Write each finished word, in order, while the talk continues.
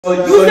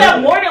You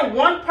said more than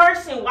one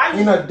person. Why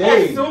you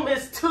assume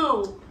it's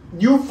two?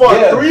 You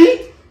fucked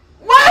 3?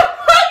 What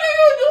do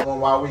you do?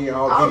 Why we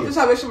all I'm just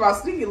trying to make sure my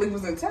sneaky link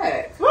was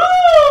intact. Woo!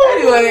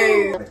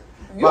 Anyway,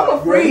 you a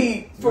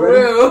freak for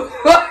real.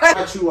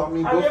 Not you, I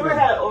mean, have you ever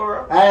had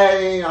oral?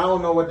 Hey, I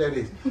don't know what that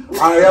is.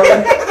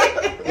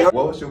 Right,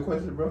 what was your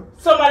question, bro?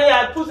 Somebody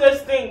had pussy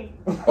stink.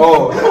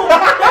 Oh.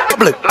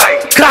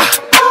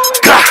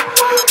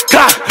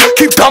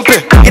 Keep thumping.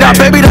 Get out,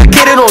 baby, let's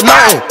get it or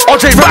nothing.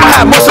 OJ Rip, I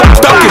had most of them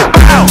dunking.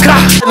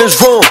 In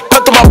this room,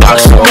 put them on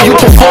box, you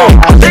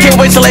perform. They can't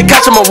wait till they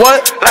catch him or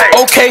what?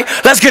 Okay,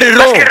 let's get it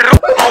on.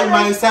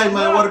 Hey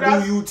man, what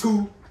to do, you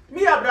two?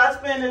 Me up, that's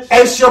Spanish.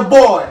 It's your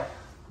boy,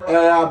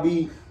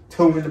 LIB,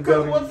 two in the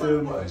building.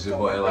 It's your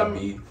boy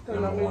LIB,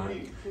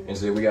 #1. And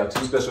so we got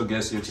 2 special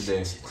guests here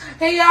today.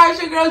 Hey y'all,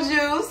 it's your girl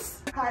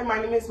Juice. Hi,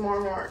 my name is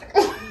Marmar.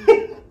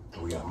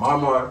 We got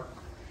Marmar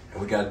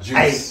and we got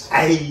Juice.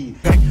 Hey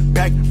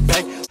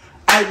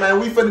man,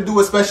 we finna do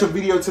a special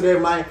video today,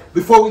 man.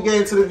 Before we get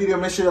into the video,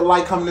 make sure to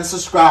like, comment, and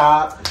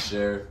subscribe. And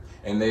share.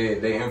 And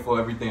they info,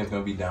 everything is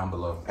gonna be down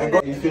below. And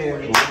go, you feel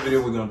me? What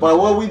video we gonna do? But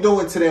what we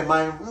doing today,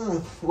 man?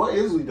 What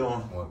is we doing?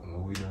 What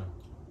we doing?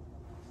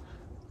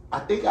 I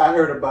think I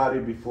heard about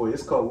it before.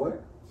 It's called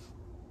what?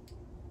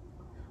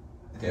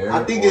 Dare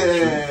I think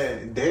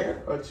it's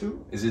Dare or Truth.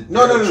 Is it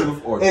no,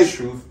 Truth or it's,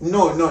 Truth?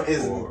 No,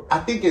 it's I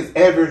think it's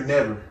Ever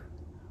Never.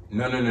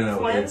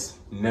 No. It's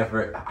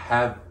Never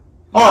Have.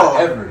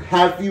 Ever.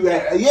 Have you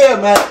ever? Yeah,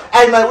 man.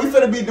 Hey, man, we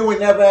finna be doing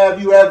Never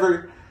Have You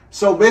Ever.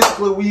 So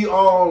basically, we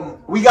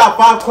got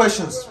 5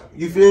 questions.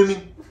 You feel me?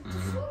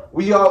 Mm-hmm.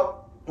 We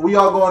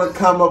all going to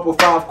come up with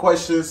 5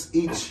 questions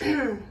each.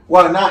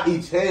 Well, not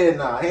each. Hell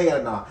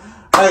nah.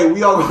 Hey,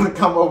 we all going to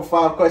come up with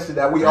 5 questions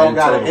that we all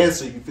got to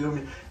answer. You feel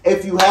me?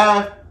 If you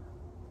have,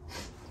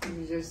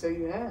 You just say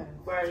you have.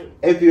 Right.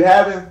 if you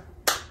haven't,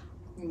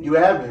 you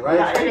haven't,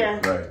 right?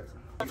 Yeah. Right.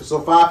 So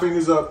 5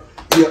 fingers up.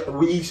 Yeah,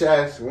 we each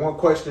ask 1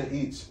 question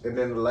each, and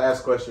then the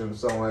last question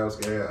someone else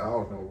can have. I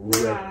don't know,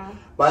 whatever. Yeah.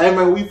 But hey,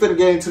 man, we finna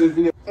get into this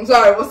video. I'm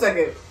sorry, 1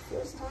 second.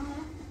 First time.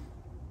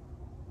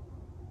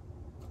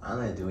 I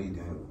like the way you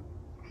do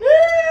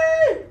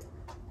it.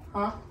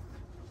 Huh?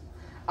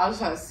 I was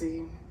trying to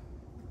see.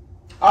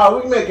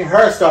 Oh, we making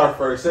her start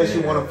first since she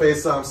want to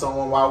FaceTime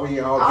someone while we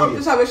all I was video.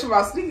 just trying to make sure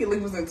my sneaky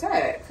link was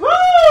intact. Woo!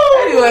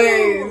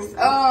 Anyways,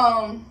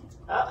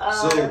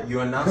 So you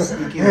are not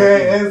sneaky.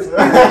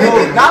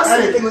 No, not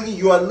sneaky looking.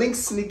 You are link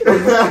sneaky.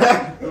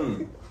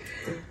 So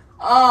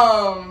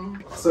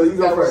you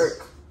go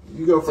first.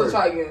 You go So first.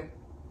 try again.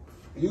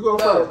 You go No,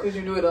 first. because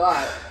you do it a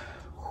lot.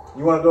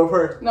 You want to go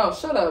first? No,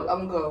 shut up.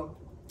 I'm gonna go.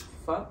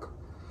 Fuck.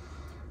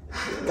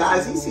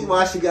 Guys, you see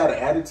why she got an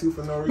attitude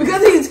for no reason?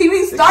 Because he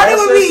be starting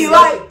with me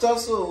like.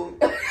 tussle.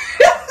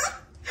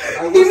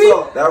 He be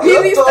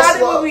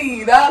starting with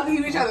me. Dog.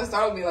 He be trying to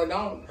start with me like,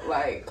 don't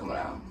like, come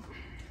on.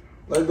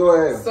 Let's go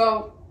ahead.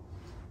 So,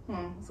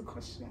 what's the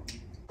question?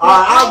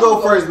 Alright, I'll go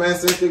first, man,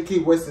 since they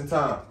keep wasting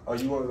time. Oh,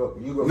 you want to go?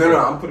 You go No, first.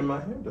 I'm putting my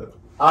hand up.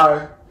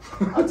 Alright.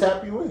 I'll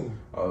tap you in.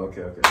 Oh,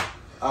 okay.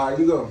 Alright,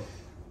 you go.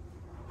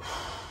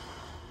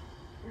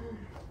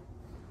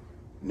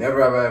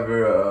 Never have I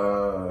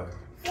ever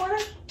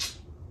What?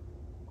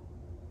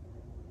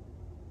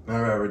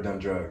 never ever done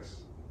drugs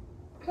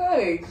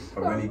Hey.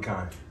 of any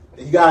kind.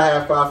 You gotta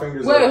have 5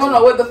 fingers. Wait, hold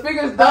on. With the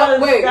fingers down.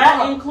 Wait.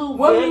 That include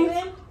what?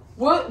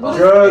 What?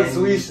 Drugs,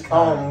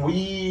 Any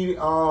weed,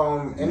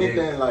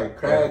 anything like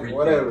crack, everything.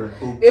 whatever.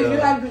 If you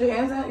have to put your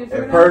hands out, your It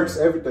fingers perks,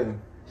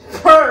 everything.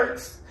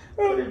 Perks.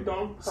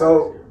 Don't.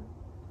 So,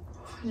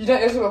 You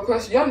didn't answer my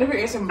question. Y'all never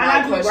answered my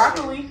I do question.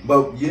 broccoli.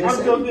 But you didn't I'm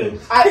say joking. anything.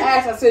 I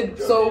asked. I said,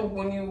 so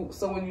when you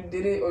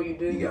did it or you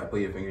did You it, gotta put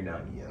your finger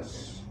down.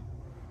 Yes.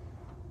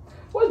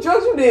 what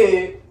drugs you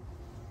did?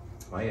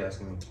 Why are you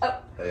asking me?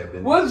 Have you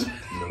been? What?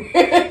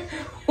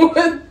 No.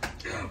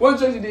 what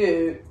drugs you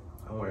did?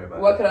 Don't worry about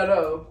What it. could I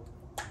know?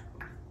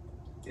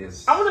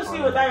 It's I want to see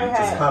what that it's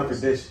has.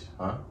 contradiction.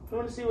 Huh? I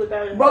want to see what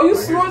that is. Bro, you My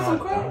hair's snort not some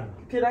crack? done.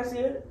 Can I see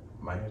it?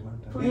 My hair's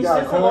not done. Please. You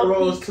got just a little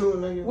cornrows peek. too,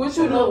 nigga? What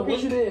you know? What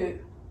you did?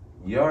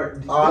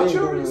 You're. Oh, I ain't you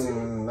doing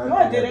doing? nothing No,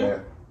 I that didn't.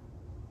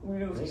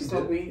 bad. You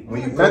smoke weed?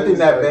 When you Nothing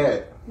that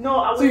bad. No,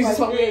 I was So you like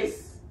smoke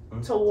this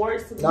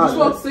towards the Nah, You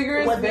smoke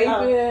cigarettes, What's it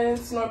up? vaping,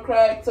 snort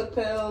crack, took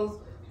pills.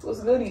 What's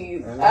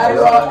goodies? And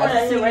Adderall,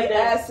 that's right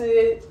acid,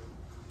 there.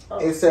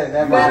 acid. It said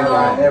never Man, have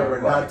I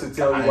ever, not to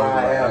tell you why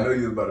I I know have.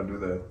 you was about to do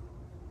that.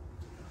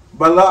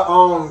 But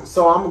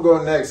so I'm gonna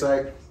go next,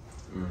 right?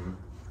 Mm-hmm.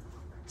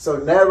 So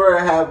never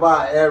have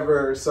I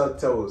ever sucked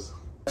toes.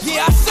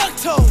 Yeah, I suck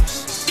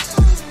toes.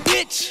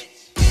 Bitch.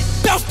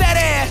 Bounce that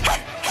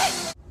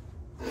ass.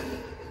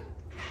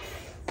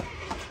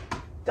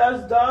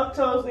 Does dog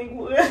toes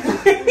include?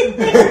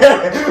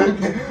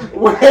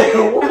 Wait,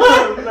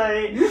 what?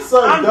 Like, You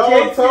suck I'm dog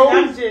jitzing, toes?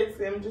 I'm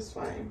jitzing. I'm just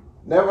fine.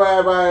 Never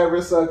have I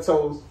ever sucked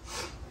toes.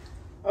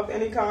 Of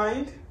any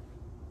kind.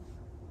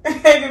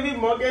 It can be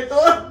monkey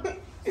toes.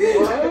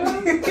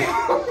 What?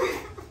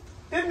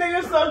 This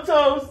nigga suck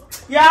toes.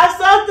 Yeah, I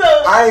suck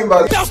toes. I ain't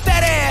about to. Bounce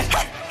that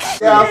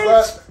ass. Yeah,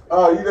 I suck.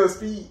 Oh, you gonna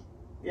speed?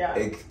 Yeah.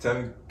 Hey, tell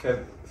me,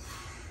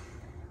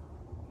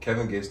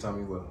 Kevin Gates taught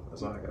me well.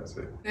 That's all I gotta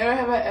say. Never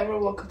have I ever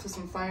woke up to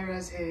some fire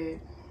ass head.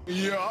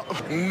 Yeah,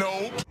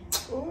 no.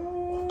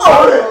 Throw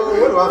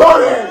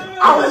that!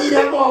 I want to eat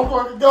that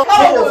motherfucker. Go.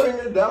 Take your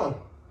finger down.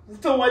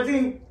 So what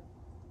do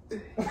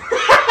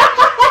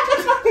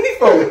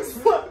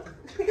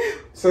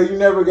So you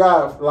never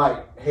got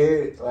like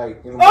head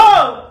like in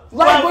Oh!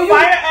 Like when you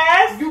fire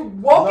ass? you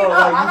woken No,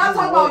 up. like, I'm not you talking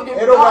just about your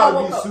it don't I gotta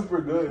woke be up. super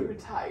You're good.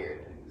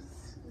 tired.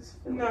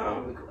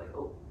 No. Like,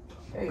 oh.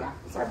 Hey,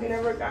 I've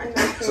never gotten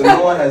that. So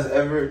no one has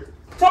ever.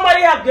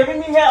 Somebody have given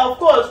me hair, of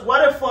course.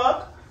 What the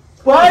fuck?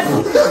 But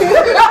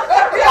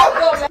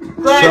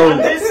like, I'm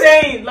just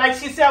saying, like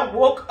she said,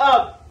 woke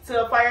up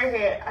to a fire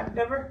hair. I've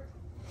never.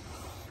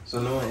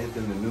 So no one ate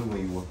them the new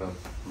when you woke up,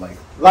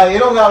 Like it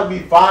don't gotta be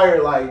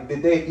fire. Like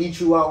did they eat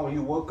you out when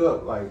you woke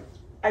up? Like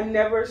I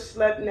never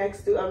slept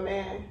next to a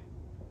man.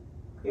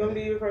 You want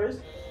me to do you first?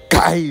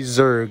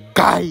 Geyser.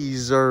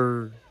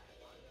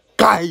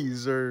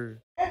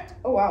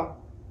 Oh wow.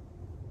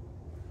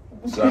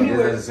 So I guess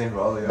that's the same for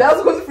all of y'all. That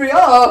was a question for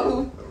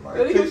y'all. What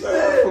did you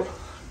say?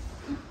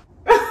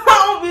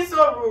 I won't be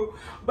so rude.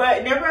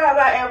 But never have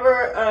I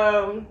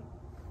ever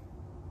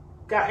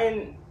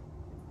gotten.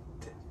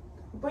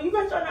 But you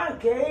guys are not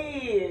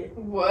gay.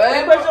 What?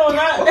 You guys are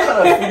not. What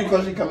kind of freaky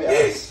question can we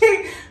ask?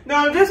 No,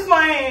 I'm just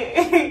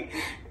playing.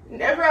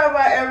 Never have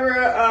I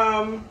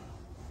ever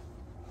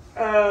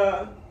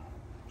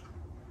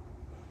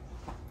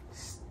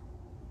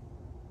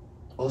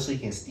Also, you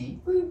can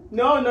steep.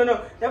 No.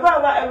 Never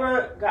have I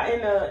ever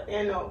gotten a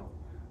anal.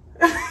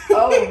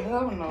 Oh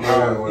hell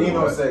no.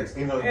 Eno sex.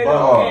 Eno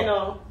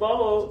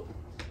Butthole.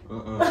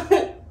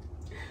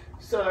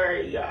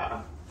 Sorry,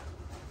 y'all.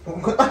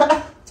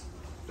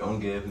 Don't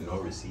give, no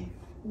receive.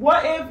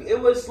 What if it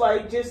was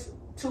like just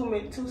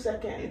 2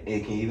 seconds?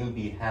 It can even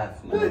be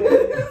half. Wait.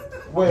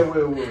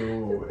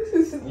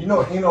 You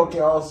know Eno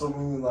can also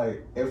mean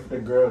like if the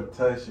girl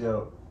touch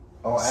you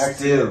on accident.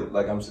 Still,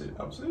 like I'm serious.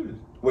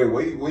 Wait,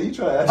 what you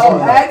trying to ask Oh,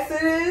 me?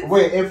 accident?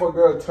 Wait, if a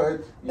girl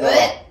touch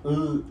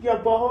Your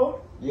butthole?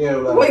 yeah,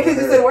 like Wait, because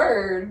you said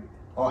word.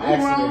 on You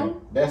accident.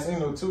 wrong. That's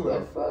Eno too. The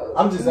Right? fuck?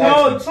 I'm just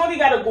No, asking. Tony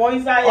got to go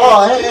inside.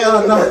 Oh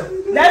hell no.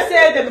 That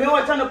said, the men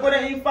were trying to put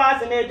it in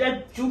fast and they're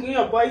just juking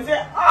your boy. He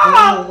said,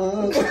 ah!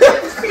 No,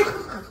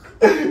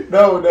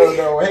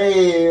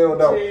 hell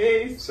no. So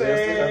you still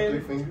have 3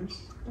 fingers?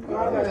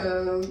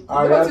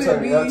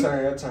 Alright,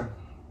 your turn.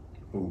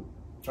 Who?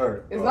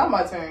 Her. It's not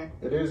my turn.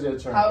 It is your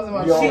turn. How is it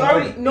my You turn? She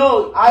already- already,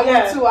 no. I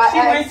went too. I She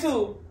asked. went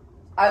too.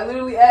 I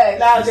literally asked.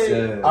 Loud. She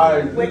said,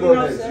 Alright, you Wait, go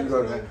no next. sex. You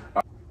go next.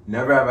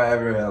 never have I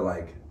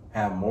ever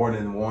had more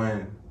than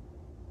one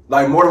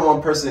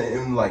person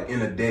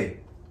in a day,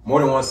 more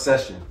than one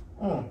session,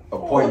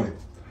 appointment.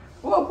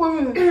 What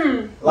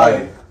appointment?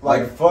 Like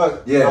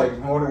fuck. Yeah. Like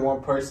more than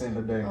one person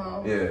a day.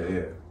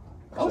 Yeah.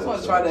 I just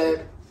want to try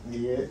that.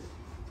 Yeah.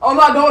 Oh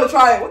no, I don't want to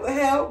try it. What the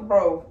hell,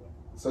 bro?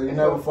 So you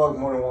never fuck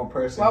more than one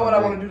person. Why would a I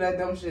day. want to do that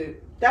dumb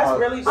shit? That's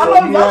really So I know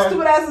you y'all had-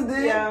 stupid asses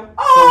did. Yeah. So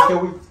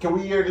Oh, can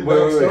we hear the Wait.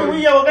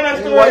 backstory? Yeah, we're gonna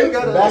have to Why you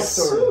gotta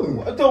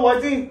Backstory. assume? So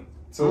what's he?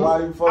 So why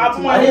you I fuck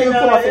two? want I didn't to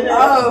pull up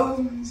know.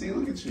 oh, See,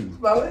 look at you.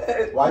 my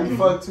bad. Why you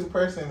fuck 2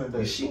 person a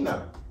day? Is she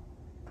not?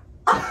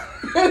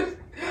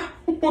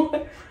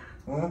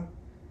 What?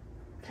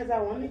 Because I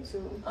wanted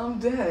to. I'm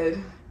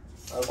dead.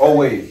 Okay. Oh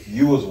wait,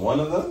 you was one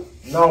of them?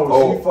 No,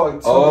 Oh. she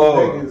fucked 2 Oh.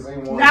 niggas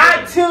in one.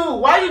 Not 2.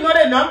 Why you know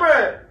the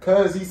number?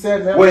 Cause he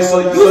said never. Wait, so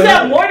had You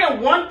that- said more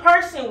than one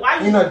person. Why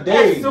you In a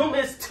day. assume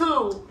it's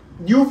 2?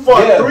 You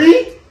fucked Yeah.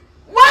 3?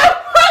 Why the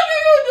fuck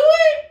did you do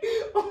it?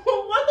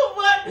 What the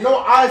fuck? No,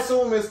 I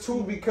assume it's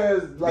 2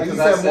 because like Because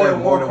you I said more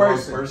than one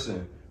person. one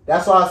person.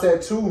 That's why I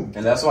said 2.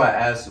 And that's why I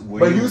asked.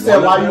 But you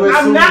said why you I'm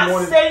assuming not more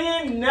than.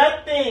 saying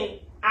nothing.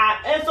 I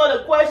answer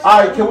the question. All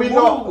right, can we Move.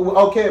 know?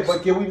 Okay,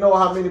 but can we know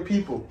how many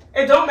people?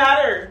 It don't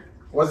matter.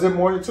 Was it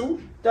more than 2?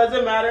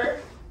 Doesn't matter.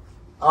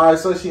 All right,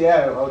 so she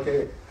had.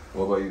 Okay.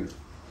 What about you?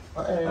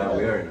 Hey,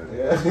 we already know.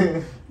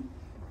 Yeah.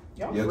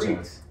 Y'all Your turn.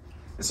 freaks.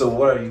 So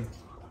what are you?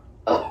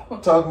 Talking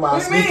about What do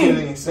you sneaky mean?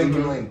 link, sneaky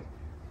link.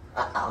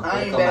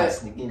 I ain't that.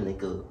 Sneaking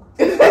like a.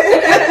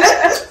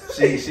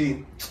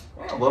 She.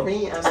 What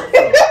me? I'm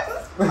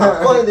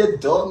calling the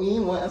dog me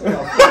one. What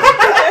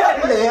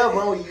the hell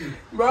wrong with you?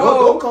 Bro.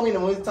 Don't call me in the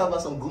morning to talk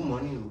about some good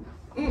money.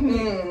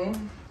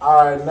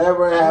 All right,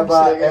 never have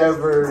I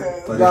ever.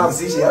 But got-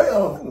 see, she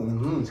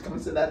coming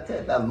to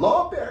that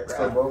long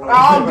paragraph.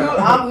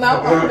 I'm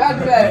not gonna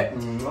do that.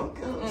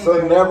 Okay.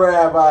 So never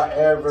have I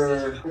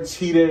ever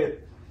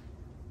cheated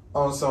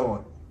on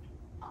someone.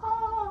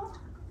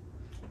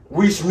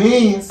 Which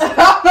means I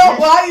don't know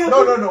why you.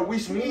 no.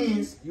 Which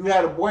means you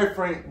had a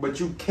boyfriend, but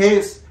you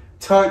kissed,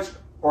 touched,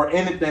 or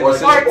anything, Or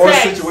like Or or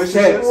text.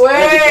 situation.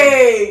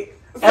 Wait.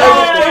 So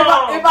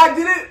Everything. if I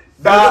did it,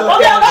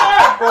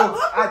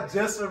 Folks, I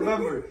just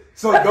remembered.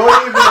 So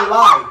don't even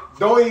lie.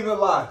 Don't even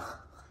lie.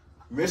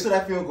 Make sure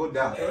that film go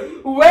down.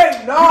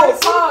 wait, no,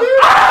 fuck.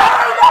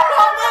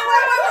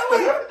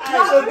 Wait.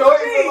 So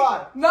don't even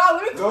lie. No,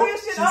 let me clear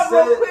shit She up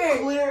said real it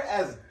quick. clear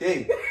as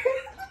day.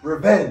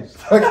 Revenge.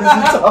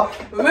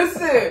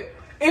 Listen,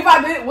 if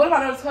I did, what if I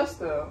never touched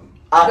them?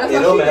 That's It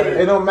not don't cheating. matter.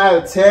 It don't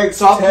matter. Text,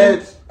 Talking,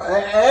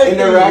 everything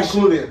interaction.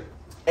 included.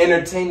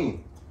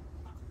 Entertaining.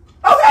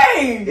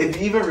 Okay. If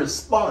you even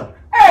respond.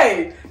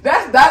 Hey,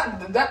 that's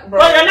that, bro.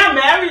 But you're not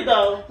married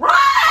though.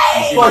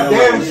 Right. Fuck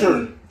damn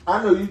sure.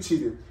 I know you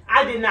cheated.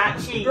 I did not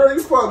cheat. Girl,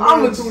 you fucked I'm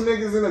more a- than 2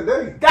 niggas in a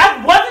day.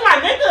 That wasn't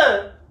my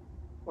nigga.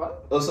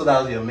 What? Oh, so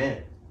that was your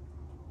man.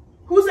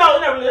 Who's out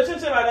in that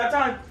relationship at that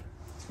time?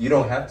 You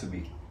don't have to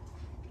be.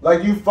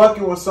 Like you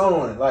fucking with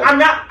someone. Like I'm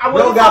not. I you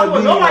wasn't don't gotta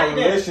fucking be with in nobody a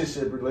then.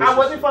 relationship. I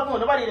wasn't fucking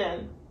with nobody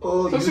then.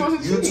 Oh, So she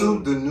wasn't cheating.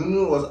 YouTube, the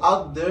Nunu was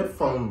out there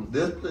from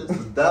this place to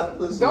that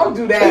place. Don't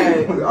do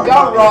that. I'm Y'all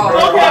not- wrong.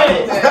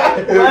 Okay.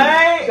 Don't do that.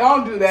 Right?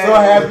 Don't do that. So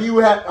have you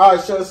had?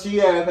 So she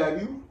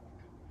have you?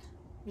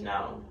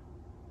 No.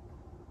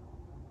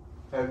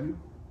 Have you?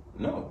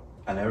 No.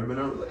 I never been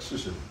in a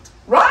relationship.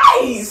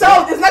 Right. So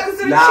it's not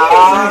considered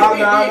Nah,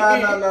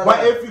 cheating. nah.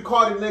 But if you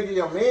call the nigga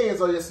your man's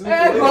or your sneaker,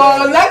 Hey,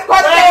 well, next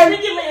But question.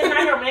 Nicky is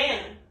not your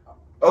man.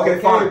 Okay, Okay,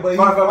 fine. but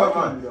Fine, he's fine.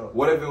 fucking you, though.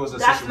 What if it was a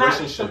That's not-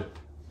 situationship?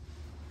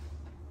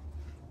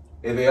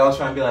 If they all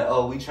trying to be like,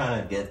 oh, we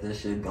trying to get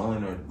this shit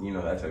going, or you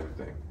know, that type of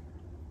thing.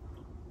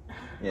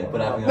 Yeah,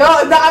 but I mean, No,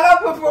 I'm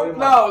not putting.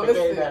 No,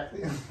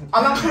 listen.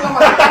 I'm not putting on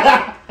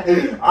my.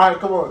 All right,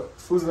 come on.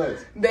 Who's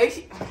next?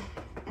 They.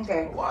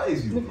 Okay. why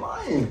is you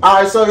lying? All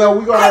right, so yo,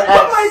 we gonna I put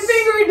ask. my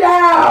finger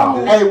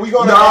down. Hey, we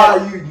gonna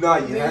ask.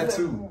 You had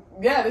two.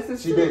 Yeah, this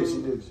is She true. did.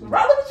 She did.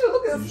 Right, look at you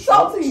looking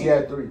salty. She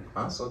had 3.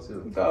 I saw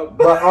two. So-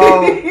 But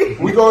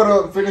we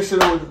gonna finish it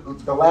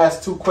with the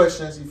last 2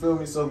 questions. You feel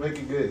me? So make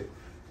it good.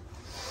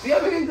 Yeah,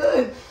 looking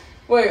good.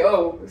 Wait,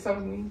 oh, it's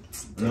something.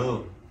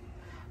 No.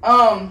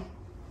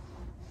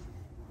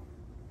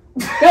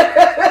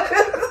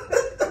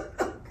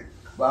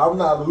 But I'm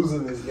not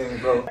losing this game,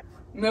 bro.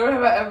 Never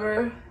have I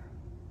ever.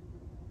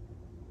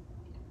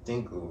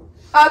 Think.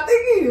 I'm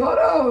thinking. Hold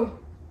on.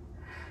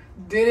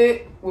 Did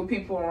it with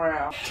people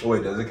around,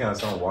 Wait, does it count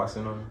if someone walks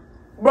in on me?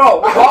 bro?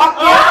 Walk in.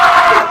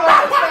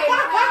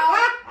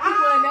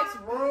 People in the next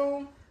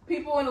room.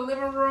 People in the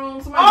living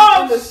room.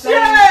 Somebody in the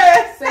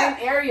same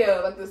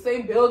area, like the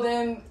same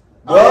building.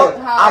 Well,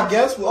 house. I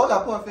guess we all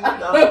got point fingers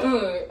down.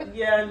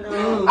 Yeah,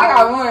 no. I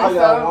got one, I so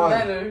got it one. don't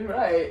matter,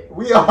 right?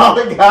 We all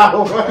got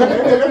one. What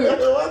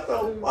the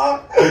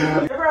fuck?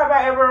 Never have I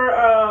ever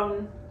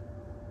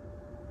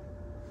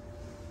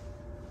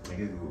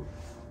Nigga, Google.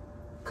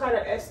 cut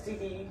an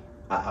STD.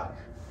 Uh-uh.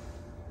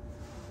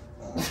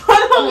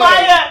 I'm a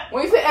liar.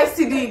 When you say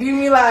STD, do you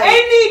mean like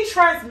Any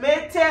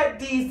transmitted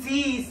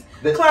disease,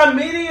 The-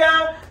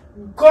 chlamydia,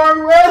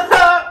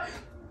 gorilla,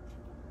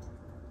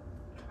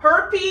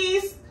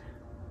 herpes.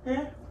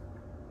 Huh?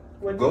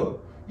 What? Go.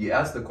 You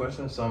asked the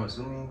question, so I'm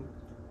assuming.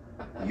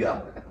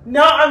 Yeah.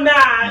 No, I'm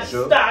not. You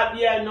sure? Stop.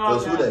 Yeah, no,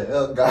 Because I'm who not. the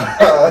hell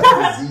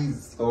got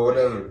disease or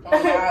whatever?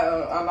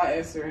 I'm not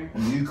answering.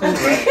 You cool,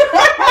 right?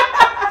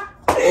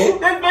 This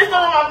bitch don't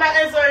know I'm not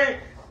answering.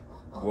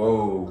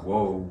 Whoa.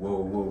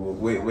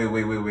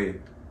 Wait.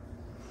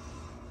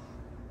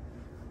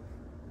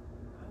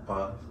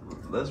 Pause.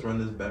 Let's run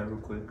this back real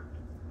quick.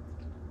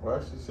 Why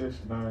she said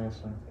she's not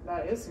answering?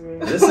 Not answering.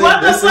 This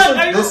What the fuck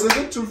are you-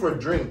 isn't two for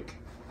drink.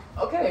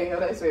 Okay,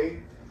 what I say?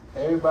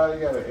 Everybody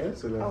got to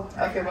answer that. Oh,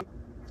 okay.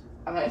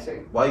 I'm not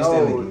answering. Why you No.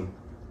 standing again?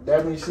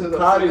 That means she Cause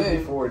caught I'm it in.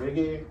 before,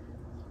 nigga.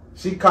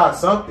 She caught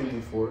something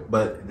before.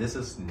 But this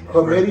is never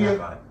Chlamydia?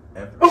 have I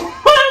ever.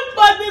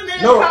 Fuck this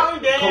nigga, No,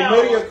 calm down.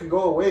 chlamydia can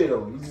go away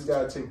though. You just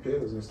gotta take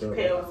pills and stuff.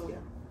 Pills, yeah.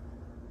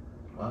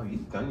 Wow,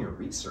 you've done your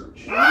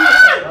research. My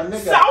nigga.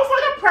 Sounds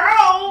like a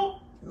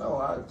pearl. No,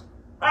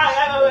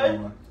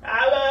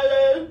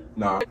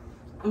 Nah.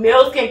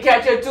 Males can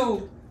catch it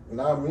too.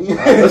 not me. Come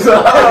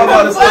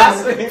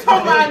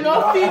on,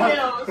 no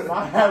females.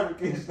 My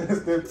application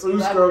is the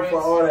 2-stroke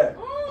for all that.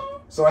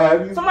 So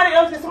have you? Somebody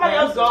else, can somebody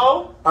else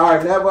go?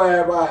 Alright, never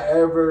have I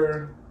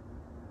ever.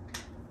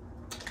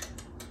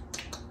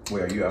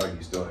 Wait, are you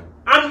still in?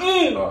 I'm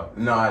in. No,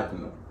 I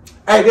don't know.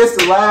 Hey, this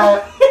the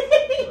last.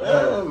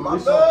 My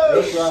This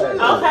bad.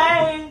 right.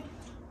 Okay.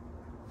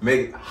 Make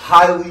it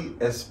highly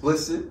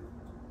explicit.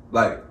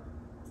 Like,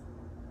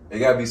 it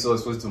gotta be so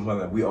explicit to the point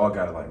that we all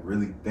gotta like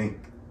really think.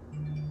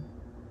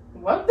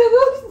 What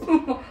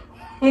nigga?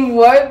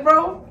 What,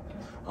 bro?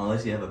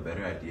 Unless you have a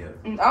better idea.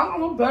 I don't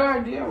know, better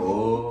idea.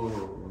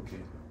 Oh, okay.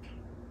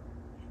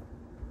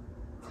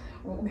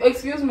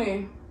 Excuse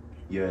me.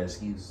 Your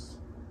excuse.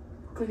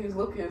 Cause he's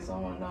looking, so I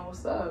wanna know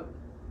what's up.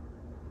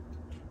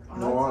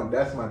 No,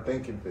 that's my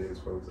thinking phase,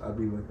 folks. I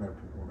be looking at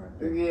people when I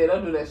think. Yeah,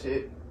 don't do that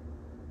shit.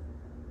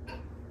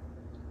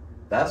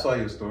 That's why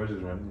your storage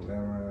is running.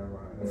 Never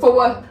have I For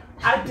what?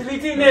 I'm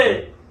deleting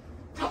it.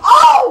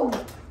 Oh!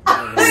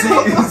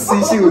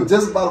 See, she was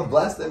just about to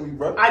blast at me,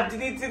 bro. I'm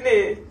deleting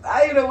it.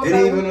 I didn't know what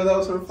Didn't that even was. know that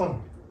was her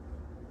phone.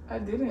 I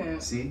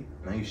didn't. See,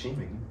 now you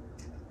shaming me.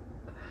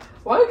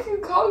 Why do you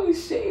call me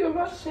shade? I'm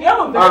not shade. You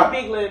have a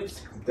very big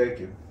lips. Thank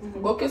you.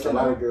 Go kiss A him.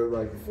 lot of girls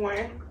like it.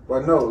 When?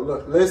 But no,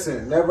 look,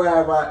 listen. Never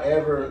have I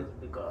ever.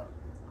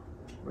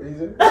 What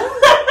is it?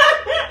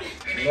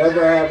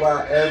 Never have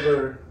I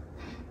ever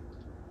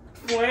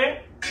When?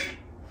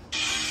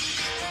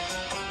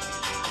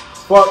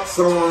 fuck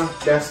someone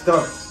that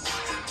stunk?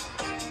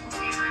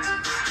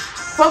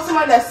 Fuck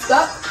somebody that's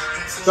stuck.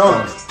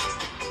 Stunk.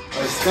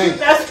 Like stink.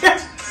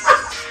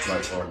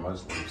 Like, or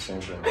much the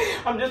same thing.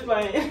 I'm just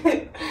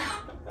playing.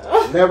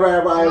 Never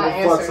have I I'm not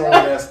ever fucked someone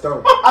that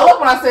stunk. I love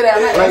when I say that.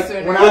 I'm not Like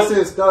answering when that. I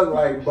said stunk,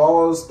 like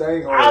balls,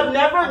 stink. Or I'll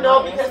never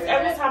know because answering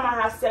every that. time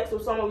I have sex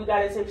with someone, we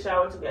gotta take a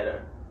shower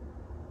together.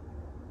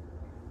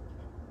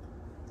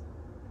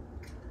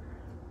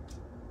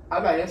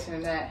 I'm not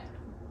answering that.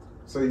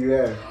 So you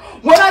have.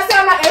 When I say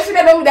I'm not answering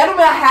that don't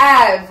mean I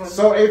have.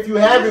 So if you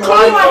haven't, Clean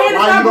why my hand you is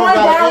don't not going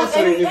gotta down. answer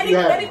it if you Any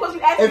haven't? question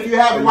you ask If me. you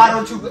haven't, why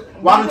don't you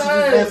just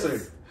answer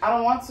it? I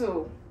don't want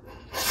to.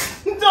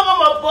 You talking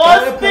about Can't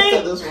boss pet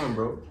thing? this one,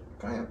 bro.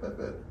 Can't pet.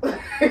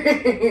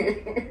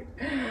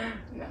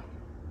 No.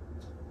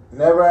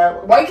 Never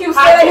have. Why you keep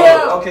staring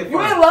at him? Okay, You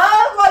fine. in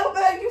love? Like what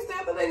the heck? You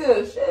staring at the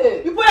nigga?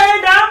 Shit. You put your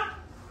hand down?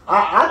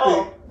 I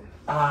Oh. think.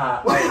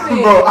 What you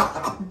think? Bro,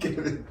 I'm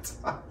giving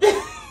time.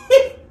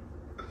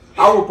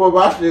 I would put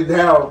my shit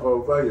down,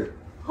 bro. Fuck it.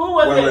 Who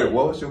was it? Wait,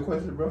 what was your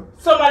question, bro?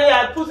 Somebody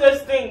that put their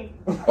sting.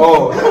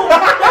 Oh.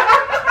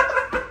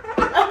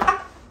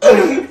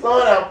 So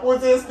that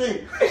pussy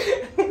stink.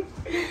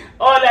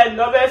 Or that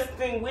novice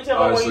thing, whichever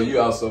Alright, one so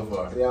you out so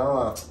far. Yeah, I'm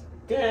out.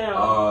 Damn.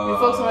 You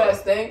fuck somebody that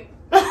stink?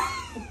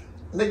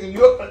 Nigga,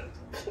 you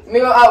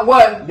Nigga,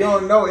 what?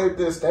 don't know if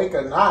this stink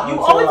or not. You I'm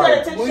always saying,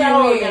 gotta take What a do you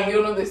shower mean? again. You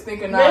don't know if they stink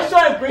or Make not. sure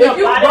and bring If your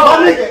you body. Bro,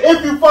 nigga,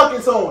 if you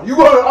fucking someone, you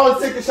gonna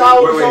take a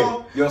shower with Wait,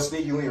 someone? yo,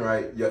 sneaky link,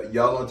 right?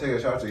 Y'all gonna take a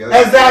shower together?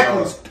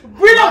 Exactly.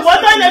 Bring the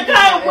water in the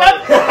car and wet.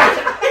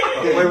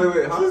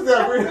 Wait, huh? Who's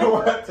that real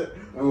water?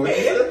 What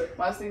you said?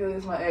 My sneaker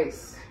is my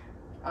ex.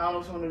 I don't know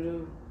what you want to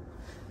do.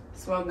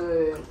 Smell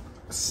good.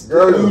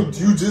 Girl,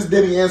 you just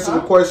didn't answer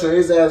the question.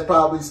 His ass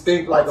probably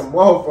stink like a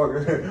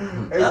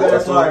motherfucker. His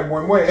ass like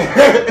when.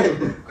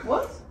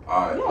 What?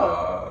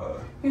 Alright,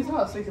 He's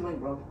not a sneaky link,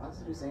 bro. I was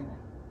just saying that.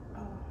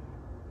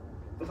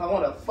 If I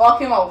want to fuck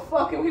him, I'll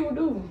fuck him. He would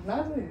do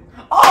nothing.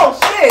 Oh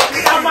shit!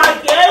 I'm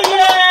like, yeah.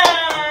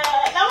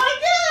 I'm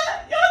like,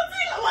 yeah. You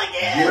see? I'm like,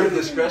 yeah. your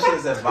discretion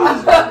is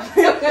advised.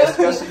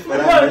 Especially for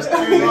that Look,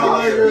 person.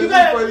 you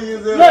gotta- funny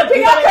as hell. Look,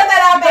 Can y'all cut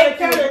that out, you gotta baby?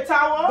 carry the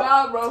towel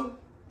Nah, bro.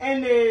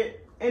 and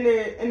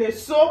the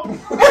soap.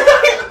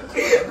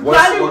 What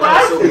Body kind of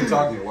wash. soap we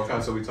talking? What kind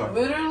of soap we talking?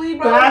 Literally,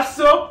 bro. Glass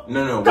soap.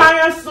 No. What?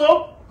 Cayenne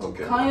soap.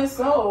 Okay. Cayenne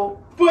soap.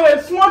 Put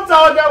a small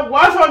towel that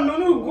wash on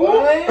Nunu goo.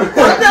 What?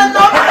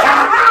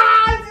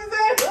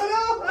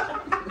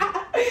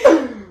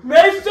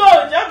 Make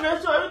sure, just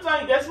make sure every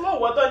time you get small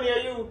water near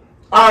you.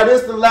 Alright,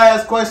 this is the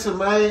last question,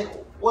 man.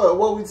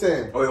 What we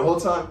saying? Oh, wait, the whole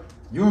time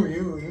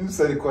you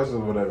say the questions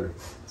or whatever.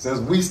 Since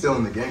we still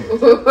in the game.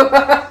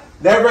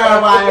 Never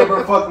have I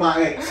ever fucked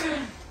my ex.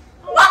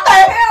 What the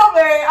hell,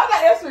 man? I'm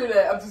not answering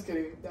that. I'm just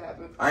kidding. That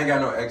happened. I ain't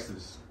got no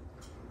exes.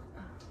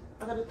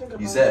 I gotta think about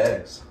You it.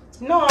 said ex.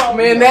 No,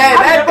 Man, I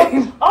that never-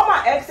 thing- all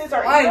my exes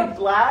are Why? either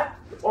black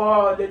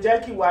or they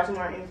just keep watching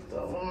my Insta.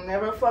 I'll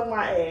never fuck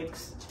my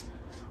ex.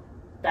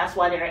 That's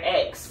why they're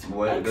ex.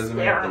 What? It doesn't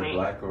matter if they're Experiment.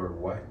 black or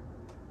white.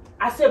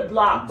 I said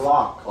block,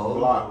 Block. Oh.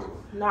 Block.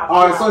 not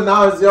Alright, so block.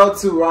 now it's your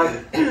two,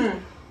 right?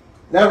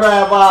 Never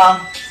have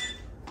I.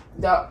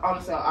 That,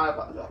 honestly, I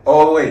apologize.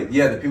 Oh wait,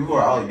 yeah, the people who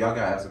are out, y'all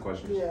gotta ask the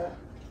questions. Yeah.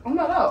 I'm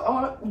not out.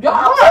 Y'all I'm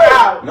not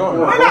out. No,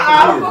 We're both not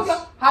out. of you is.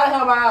 How the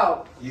hell am I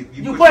out? You put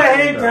put your a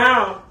feet hand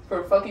down.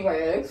 For fucking my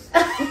ex?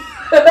 Never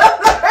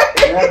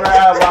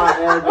have I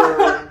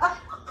ever.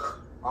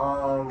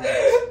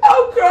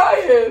 I'm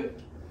crying.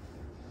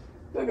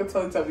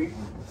 Nigga, tell me.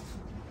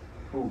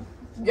 Who?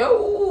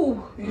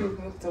 Yo,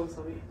 you tell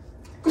me.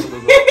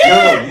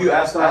 No, you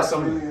asked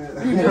somebody.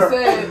 You just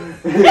said.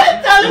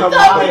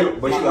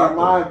 But you my out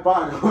mind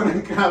partner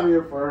wouldn't come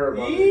here for her.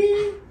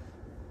 Bro.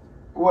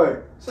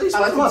 What? So you I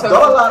like spent my to tell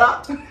dollar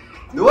out.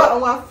 Do I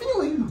don't want to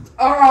feel you?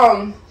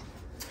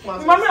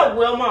 Remind me of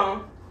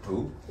Wilma.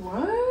 Who?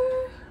 What?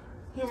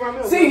 He remind me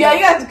of See, Wilma. yeah,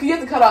 you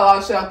have to cut out a lot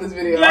of shit out this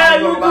video. Yeah, I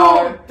ain't you gonna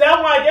lie. do.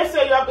 That's why I just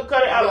said you have to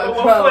cut it out. Yeah, One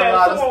cut out a foot,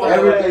 lot of someone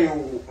stuff. with it.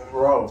 Everything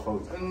wrong,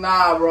 folks.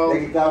 Nah, bro.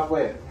 Nigga got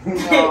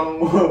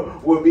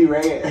wet. Would be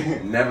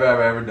red. Never have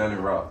I ever done it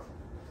raw.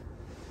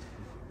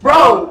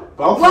 Bro,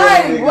 Both of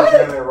like, them niggas what?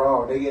 done it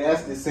wrong. Nigga,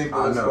 that's the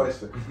simplest I know.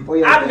 question. Put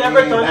your I've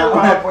never done it down.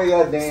 wrong. Put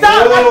your damn.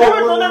 Stop! I've Whoa,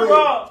 never whoa, done it wait.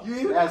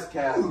 wrong. That's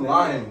cap. You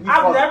lying. You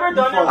I've fuck- never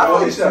done you it fuck wrong.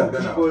 with You should've two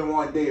done people it. in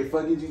one day.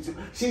 Fucking you two.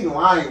 She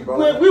lying,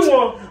 bro. We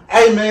won.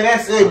 Hey man,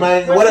 that's it,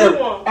 man. What Whatever.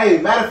 you want? Hey,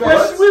 matter of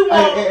What fact, we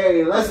want?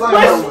 hey, let's let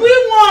Wish her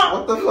we won.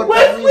 What the fuck Wish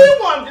that we mean?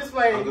 won. Just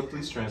playing. Uncle,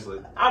 please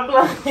translate. I'm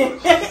blind.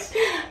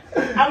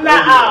 I'm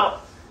not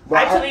out. But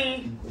I-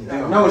 Actually,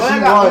 No, Well, she I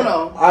got won. Uno.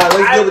 All right,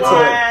 let's I give it to her.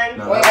 won.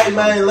 No. Hey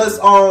man, let's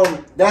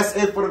that's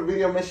it for the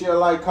video. Make sure you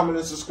like, comment,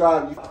 and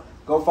subscribe.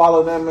 Go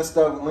follow them and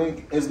stuff.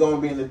 Link is gonna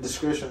be in the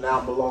description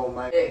down below,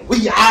 man.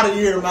 We out of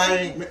here,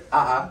 man.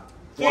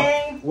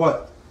 Gang.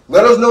 What?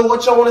 Let us know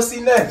what y'all want to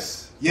see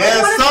next.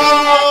 Yes, Wanna see sir.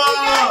 next? We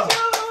got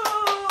you.